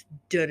doing this.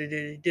 Da da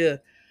da da.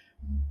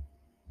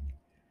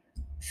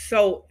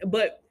 So,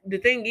 but the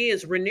thing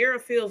is,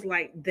 Rhaenyra feels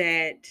like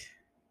that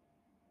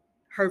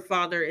her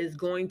father is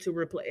going to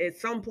replace, at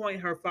some point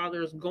her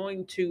father is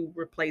going to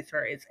replace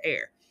her as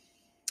heir.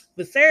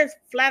 Viserys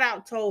flat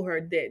out told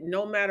her that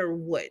no matter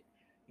what,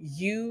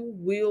 you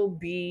will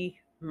be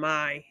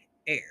my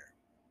heir.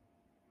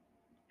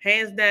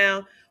 Hands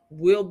down,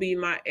 will be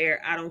my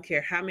heir. I don't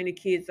care how many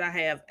kids I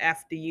have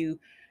after you.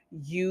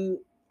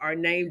 You are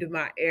named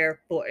my heir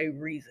for a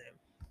reason.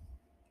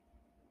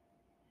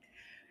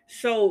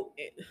 So,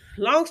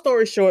 long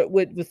story short,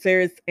 with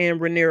Viserys and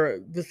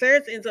Rhaenyra,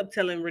 Viserys ends up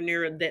telling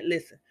Rhaenyra that,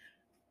 listen,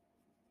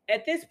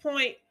 at this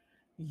point,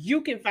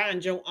 you can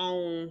find your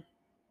own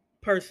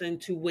person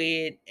to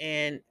wed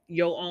and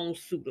your own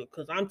suitor,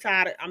 because I'm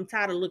tired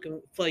of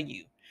looking for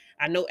you.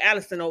 I know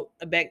Alicent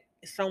back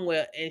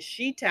somewhere, and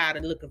she tired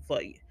of looking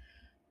for you.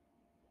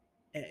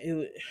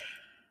 And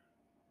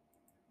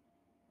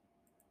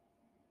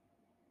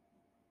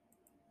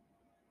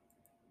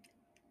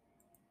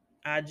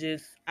I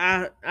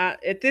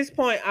at this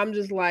point, I'm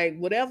just like,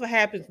 whatever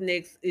happens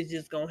next is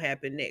just gonna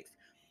happen next.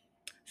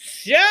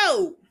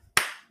 So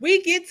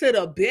we get to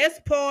the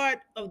best part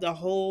of the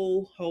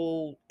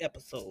whole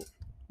episode.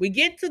 We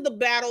get to the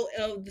battle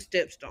of the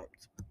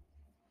Stepstones.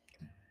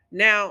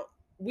 Now,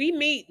 we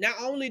meet, not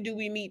only do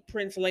we meet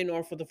Prince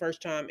Lenor for the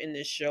first time in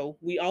this show,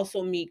 we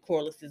also meet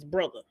Corliss's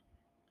brother,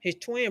 his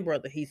twin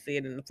brother, he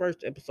said in the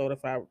first episode,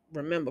 if I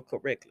remember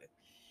correctly.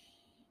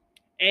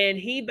 And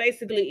he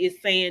basically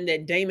is saying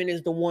that Daemon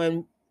is the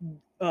one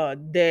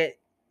that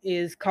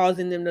is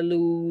causing them to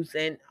lose,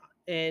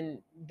 and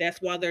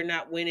that's why they're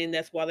not winning.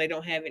 That's why they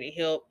don't have any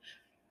help.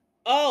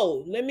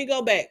 Oh, let me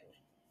go back.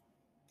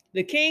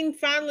 The king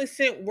finally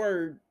sent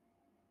word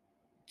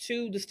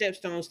to the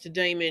Stepstones to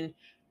Daemon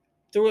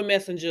through a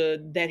messenger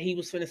that he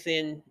was going to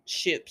send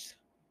ships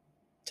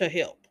to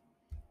help.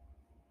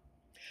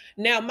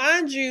 Now,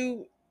 mind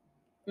you,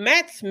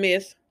 Matt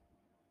Smith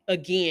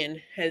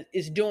again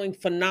is doing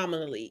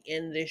phenomenally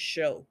in this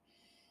show.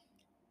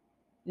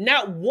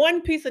 Not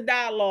one piece of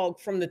dialogue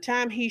from the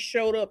time he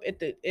showed up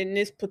in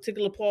this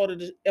particular part of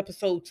the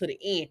episode to the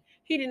end.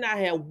 He did not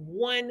have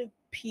one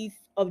piece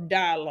of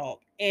dialogue,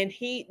 and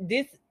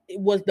this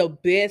was the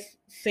best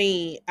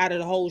scene out of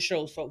the whole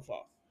show so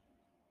far,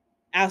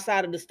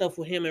 outside of the stuff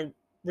with him and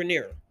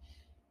Rhaenyra.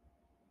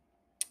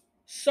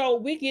 So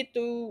we get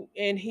through,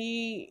 and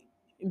he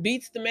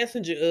beats the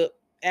messenger up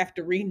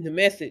after reading the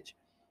message,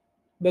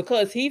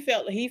 because he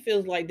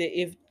feels like that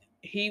if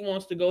he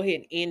wants to go ahead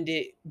and end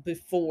it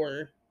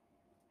before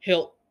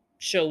help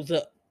shows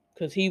up,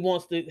 because he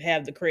wants to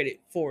have the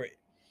credit for it.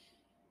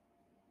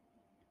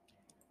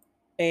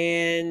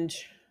 And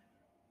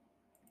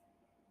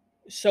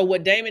so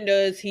what Daemon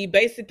does, he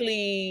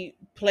basically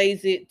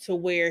plays it to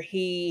where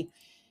he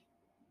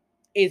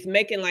is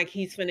making like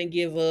he's finna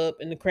give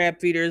up, and the crab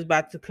feeder is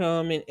about to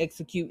come and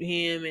execute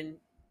him, and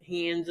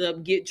he ends up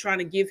trying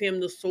to give him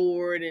the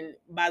sword. And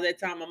by that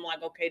time, I'm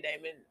like, okay,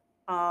 Daemon,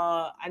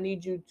 I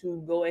need you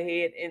to go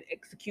ahead and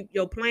execute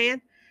your plan,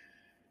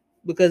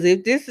 because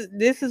if this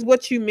is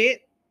what you meant,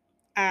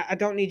 I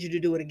don't need you to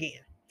do it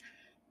again.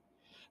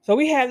 So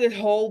we have this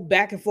whole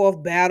back and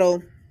forth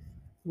battle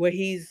where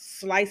he's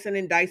slicing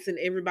and dicing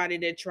everybody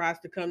that tries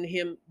to come to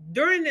him.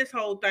 During this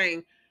whole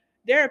thing,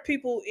 there are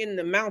people in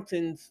the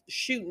mountains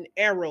shooting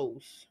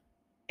arrows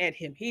at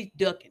him. He's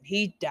ducking,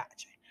 he's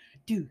dodging,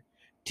 dude,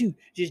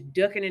 just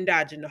ducking and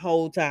dodging the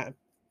whole time.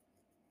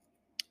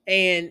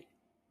 And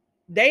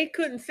they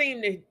couldn't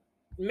seem to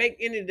make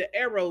any of the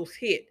arrows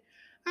hit.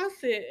 I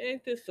said,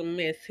 ain't this a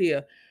mess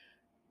here?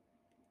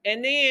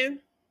 And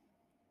then,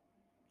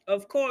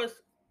 of course,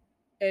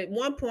 at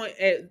one point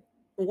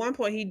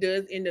he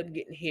does end up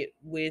getting hit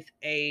with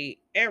a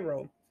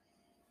arrow.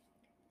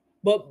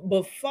 But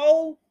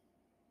before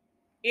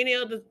any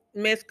other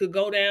mess could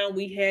go down,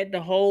 we had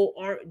the whole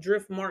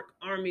Driftmark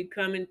army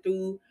coming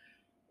through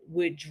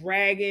with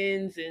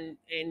dragons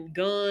and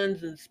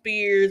guns and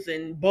spears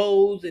and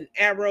bows and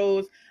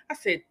arrows. I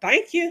said,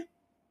 thank you.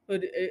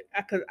 But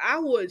because I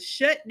would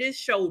shut this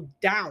show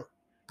down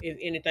if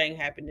anything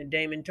happened to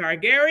Daemon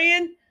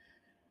Targaryen.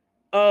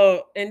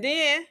 And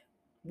then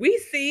we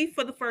see,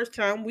 for the first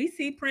time, we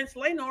see Prince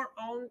Lenor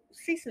on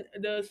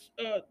the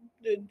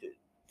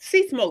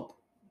Sea Smoke.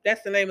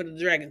 That's the name of the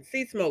dragon,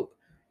 Sea Smoke.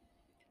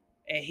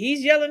 And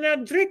he's yelling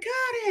out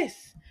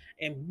Dracarys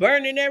and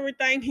burning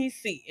everything he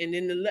see. And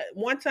then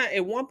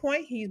at one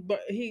point,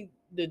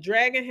 the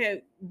dragon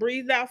had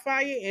breathed out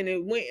fire, and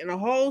it went in a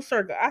whole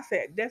circle. I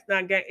said, "That's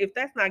not if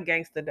that's not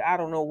gangster, I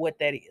don't know what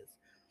that is."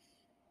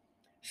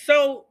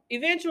 So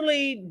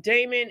eventually,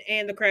 Daemon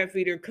and the crab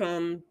feeder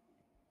come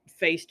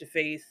face to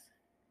face,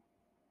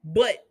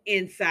 but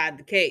inside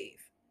the cave.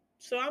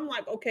 So I'm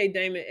like, okay,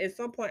 Daemon, at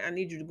some point, I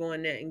need you to go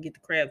in there and get the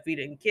crab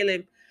feeder and kill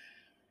him.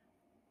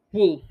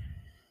 Woo.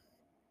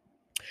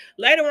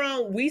 Later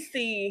on, we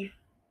see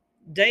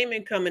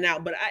Daemon coming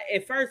out, but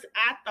at first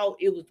I thought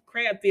it was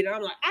crab feeder.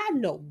 I'm like, I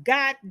know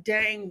god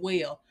dang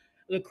well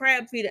The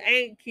crab feeder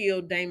ain't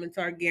killed Daemon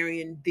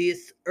Targaryen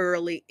this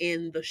early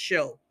in the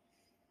show.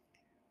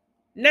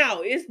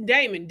 No, it's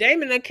Damon.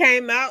 Damon that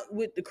came out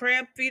with the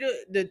crab feeder.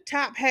 The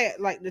top half,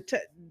 like the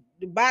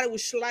body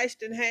was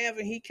sliced in half,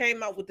 and he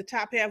came out with the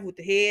top half with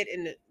the head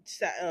and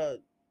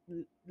the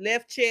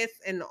left chest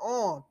and the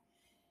arm.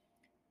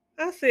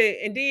 I said,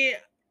 and then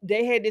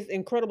they had this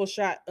incredible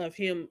shot of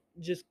him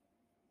just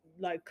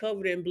like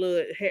covered in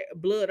blood, hair,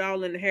 blood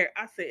all in the hair.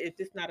 I said, if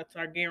this not a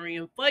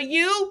Targaryen for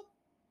you,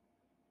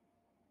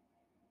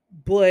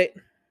 but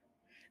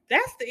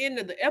that's the end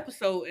of the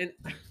episode. And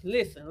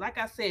listen, like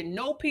I said,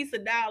 no piece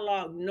of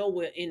dialogue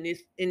nowhere in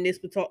this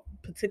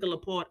particular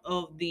part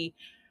of the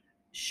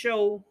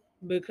show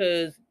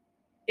because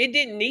it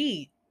didn't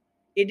need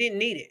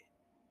it.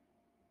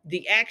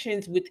 The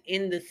actions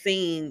within the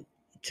scene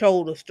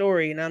told a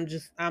story, and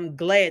I'm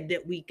glad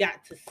that we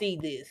got to see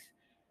this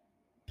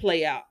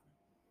play out.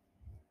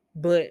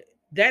 But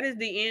that is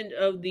the end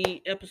of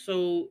the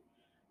episode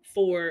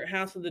for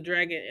House of the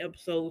Dragon,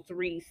 episode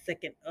 3,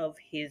 second of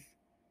his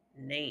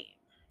name.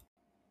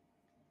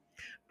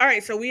 All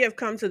right, so we have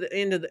come to the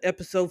end of the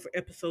episode for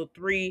episode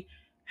 3,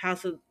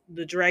 House of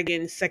the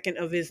Dragon, second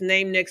of his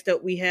name. Next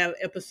up, we have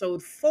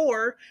episode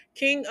 4,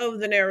 King of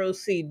the Narrow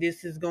Sea.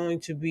 This is going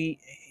to be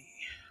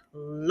a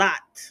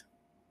lot.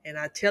 And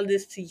I tell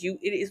this to you,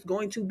 it is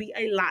going to be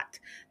a lot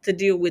to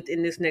deal with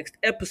in this next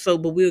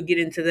episode, but we'll get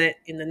into that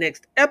in the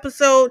next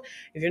episode.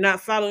 If you're not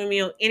following me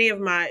on any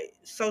of my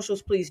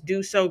socials, please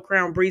do so.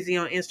 Crown Breezy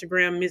on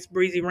Instagram, Miss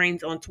Breezy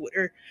Reigns on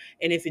Twitter.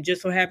 And if it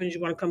just so happens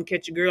you want to come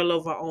catch a girl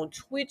over on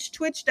Twitch,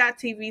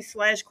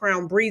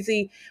 twitch.tv/Crown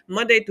Breezy,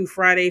 Monday through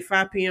Friday,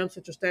 5 p.m.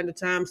 Central Standard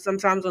Time.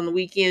 Sometimes on the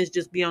weekends,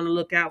 just be on the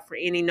lookout for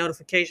any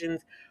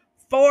notifications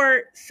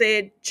for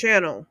said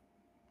channel.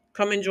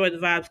 Come enjoy the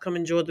vibes. Come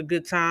enjoy the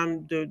good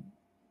times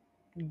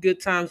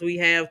we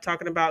have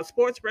talking about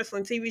sports,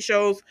 wrestling, TV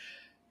shows,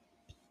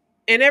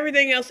 and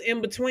everything else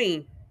in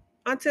between.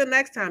 Until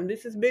next time,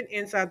 this has been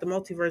Inside the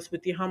Multiverse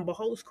with your humble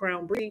host,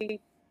 Crown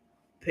Bree.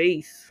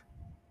 Peace.